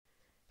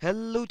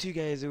Hello to you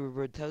guys,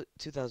 we're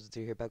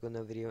 2002 here back with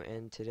another video,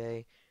 and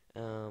today,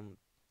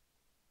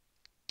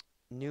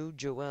 new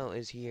Joel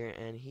is here,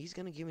 and he's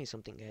gonna give me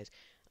something, guys.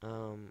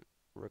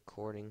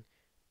 Recording.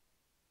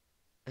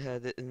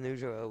 The new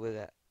Joel with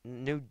that.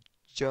 New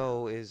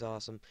Joe is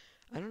awesome.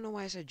 I don't know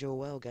why I said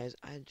Joel, guys.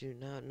 I do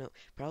not know.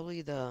 Probably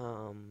it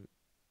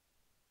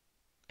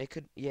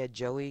could, yeah,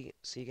 Joey.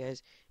 See,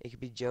 guys, it could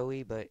be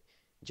Joey, but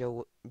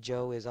Joe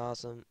is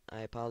awesome.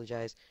 I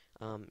apologize.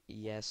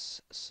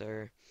 Yes,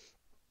 sir.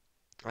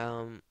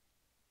 Um,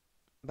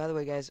 By the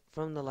way, guys,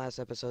 from the last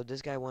episode,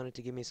 this guy wanted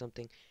to give me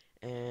something,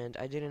 and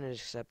I didn't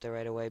accept it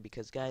right away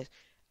because, guys,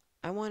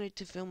 I wanted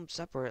to film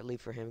separately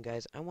for him,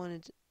 guys. I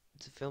wanted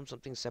to film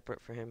something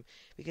separate for him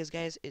because,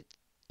 guys,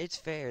 it's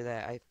fair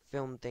that I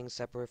film things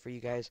separate for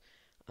you guys.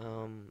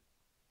 Um,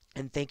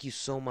 and thank you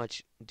so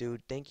much,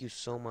 dude. Thank you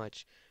so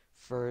much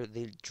for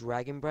the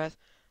Dragon Breath.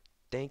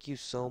 Thank you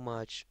so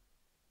much.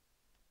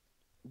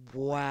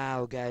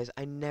 Wow, guys,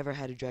 I never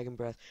had a Dragon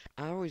Breath.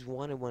 I always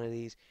wanted one of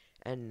these,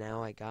 and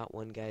now I got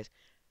one, guys.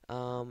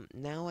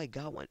 Now I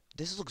got one.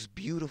 This looks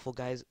beautiful,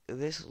 guys.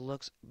 This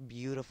looks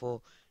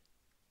beautiful.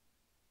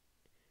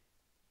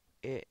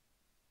 It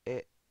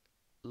it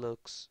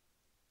looks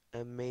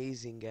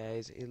amazing,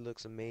 guys. It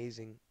looks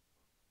amazing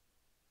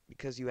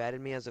because you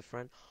added me as a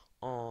friend.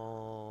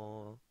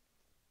 Oh,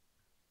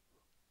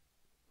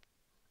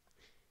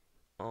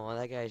 oh,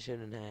 that guy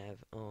shouldn't have.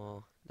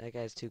 Oh, that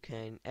guy's too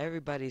kind.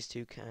 Everybody's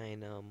too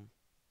kind.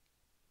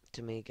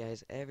 To me,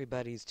 guys.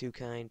 Everybody's too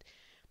kind.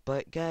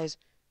 But guys,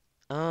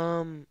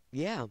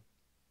 yeah.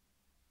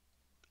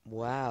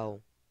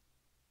 Wow.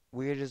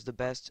 Weird is the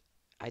best.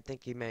 I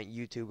think he meant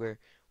YouTuber.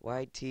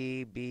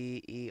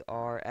 YTBERS.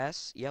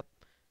 Yep,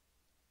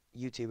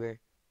 YouTuber.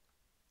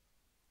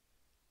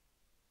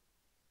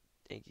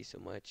 Thank you so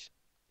much.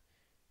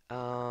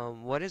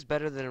 What is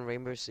better than a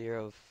Rainbow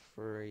Zero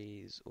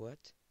Freeze?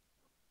 What?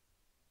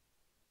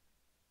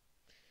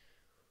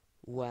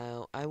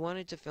 Wow, I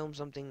wanted to film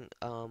something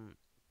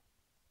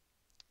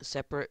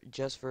separate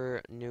just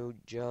for new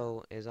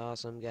Joe is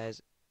awesome,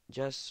 guys.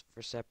 Just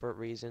for separate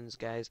reasons,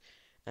 guys.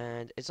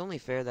 And it's only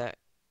fair that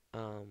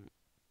um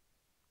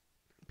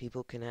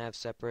people can have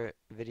separate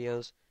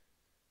videos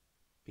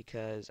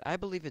because I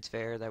believe it's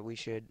fair that we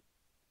should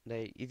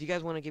like if you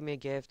guys want to give me a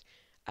gift,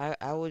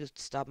 I will just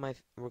stop my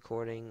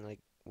recording like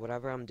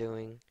whatever I'm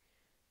doing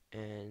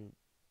and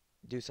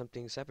do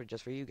something separate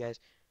just for you guys.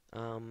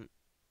 Um,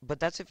 but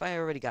that's if I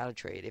already got a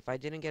trade. If I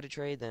didn't get a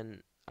trade,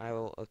 then I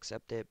will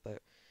accept it.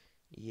 But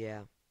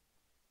yeah.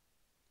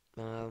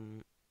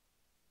 Um,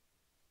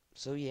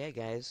 so yeah,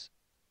 guys,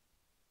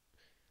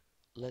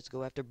 let's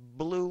go after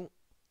blue.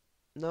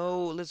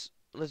 No, let's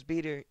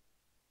beat her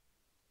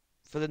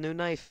for the new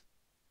knife.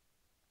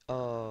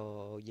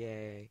 Oh,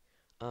 yay.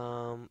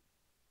 Um,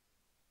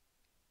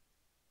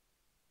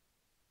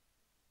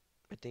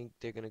 I think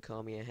they're gonna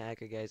call me a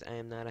hacker, guys. I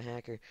am not a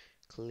hacker,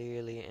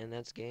 clearly, and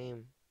that's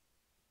game.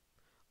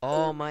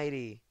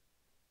 Almighty.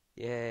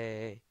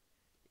 Yay.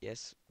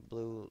 Yes,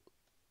 blue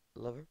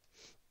lover.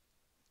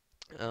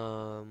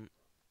 Um,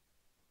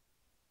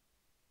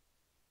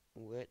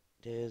 what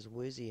does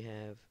Wizzy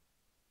have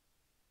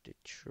to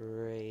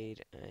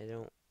trade? I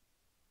don't.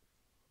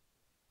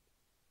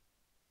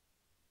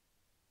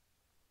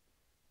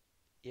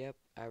 Yep,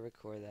 I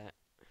record that.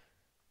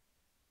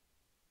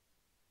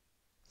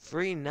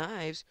 Free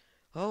knives?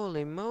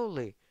 Holy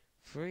moly!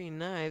 Free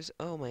knives?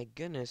 Oh my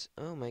goodness!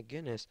 Oh my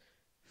goodness!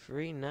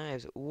 Free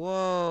knives!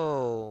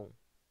 Whoa!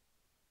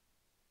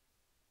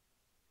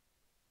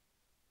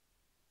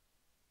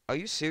 Are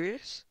you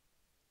serious?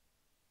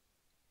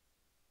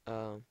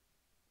 Um,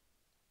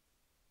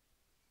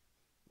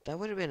 that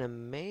would have been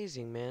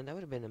amazing, man. That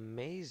would have been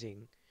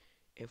amazing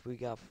if we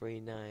got free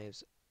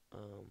knives.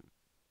 Um,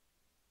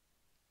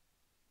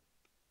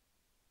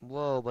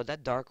 whoa! But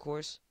that dark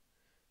horse.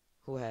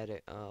 Who had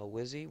it?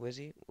 Wizzy?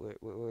 Wizzy?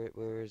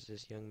 Where is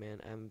this young man?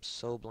 I'm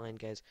so blind,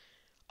 guys.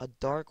 A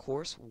dark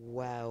horse?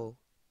 Wow.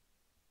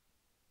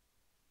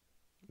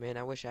 Man,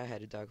 I wish I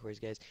had a dark horse,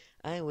 guys.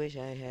 I wish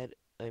I had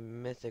a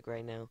mythic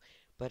right now,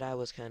 but I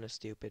was kind of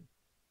stupid.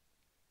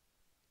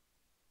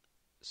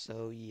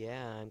 So,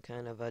 yeah, I'm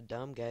kind of a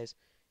dumb, guys.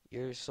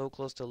 You're so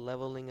close to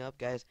leveling up,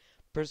 guys.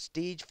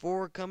 Prestige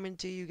 4 coming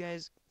to you,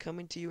 guys.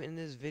 Coming to you in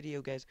this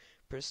video, guys.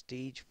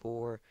 Prestige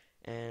 4.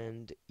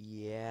 And,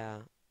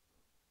 yeah.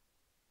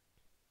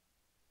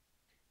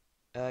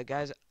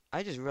 Guys,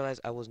 I just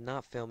realized I was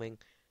not filming.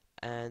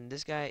 And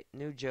this guy,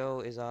 New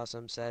Joe, is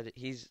awesome. Said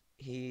he's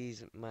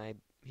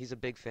a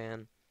big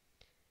fan,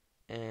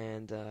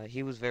 and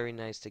he was very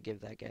nice to give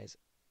that guys.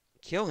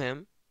 Kill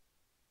him?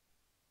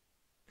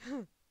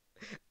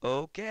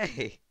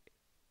 Okay.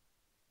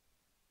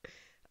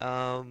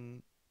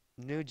 Um,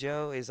 New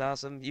Joe is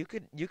awesome. You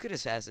could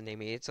assassinate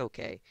me. It's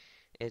okay.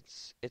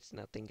 It's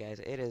nothing, guys.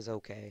 It is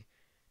okay.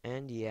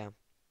 And yeah,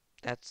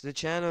 that's the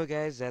channel,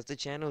 guys. That's the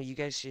channel. You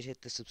guys should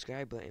hit the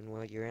subscribe button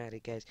while you're at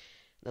it, guys.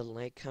 The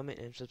like, comment,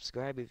 and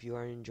subscribe if you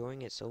are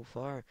enjoying it so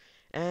far.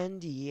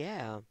 And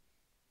yeah.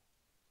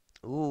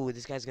 Ooh,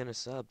 this guy's gonna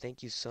sub.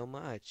 Thank you so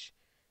much.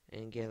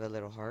 And give a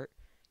little heart.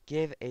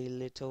 Give a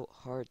little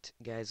heart,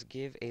 guys.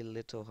 Give a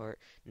little heart.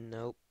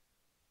 Nope.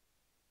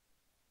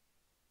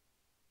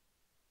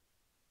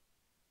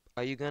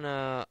 Are you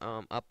gonna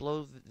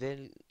upload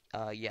vid?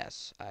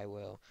 Yes, I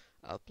will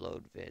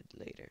upload vid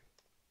later.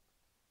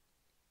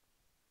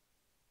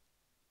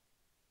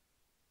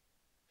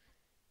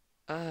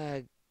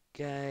 Uh,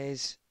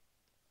 guys,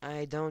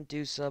 I don't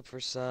do sub for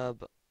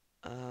sub.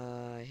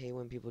 I hate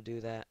when people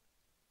do that.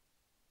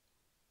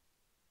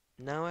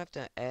 Now I have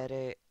to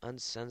edit,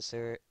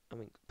 uncensor. I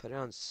mean, put it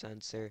on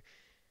censor.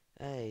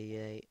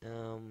 Ay, ay.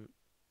 Um.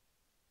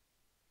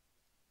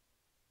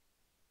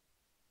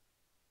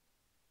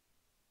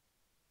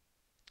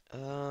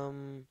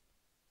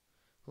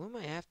 Who am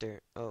I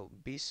after? Oh,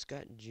 B.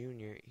 Scott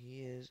Jr.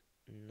 He is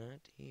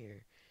not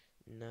here.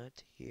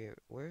 Not here.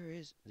 Where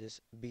is this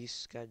B.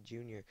 Scott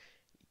Jr.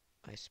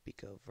 I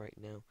speak of right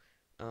now?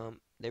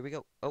 There we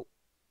go. Oh,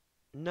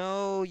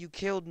 no, you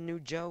killed New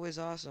Joe is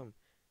awesome.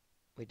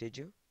 Wait, did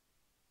you?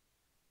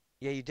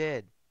 Yeah, you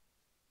did.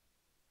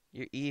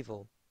 You're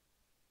evil.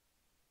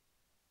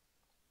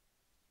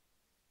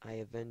 I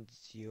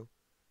avenged you.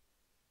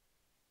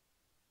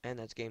 And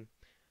that's game.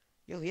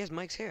 Yo, he has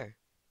Mike's hair.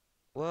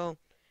 Well,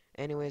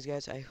 anyways,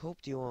 guys, I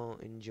hope you all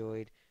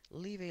enjoyed.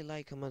 Leave a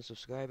like, comment,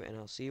 subscribe, and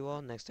I'll see you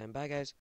all next time. Bye, guys.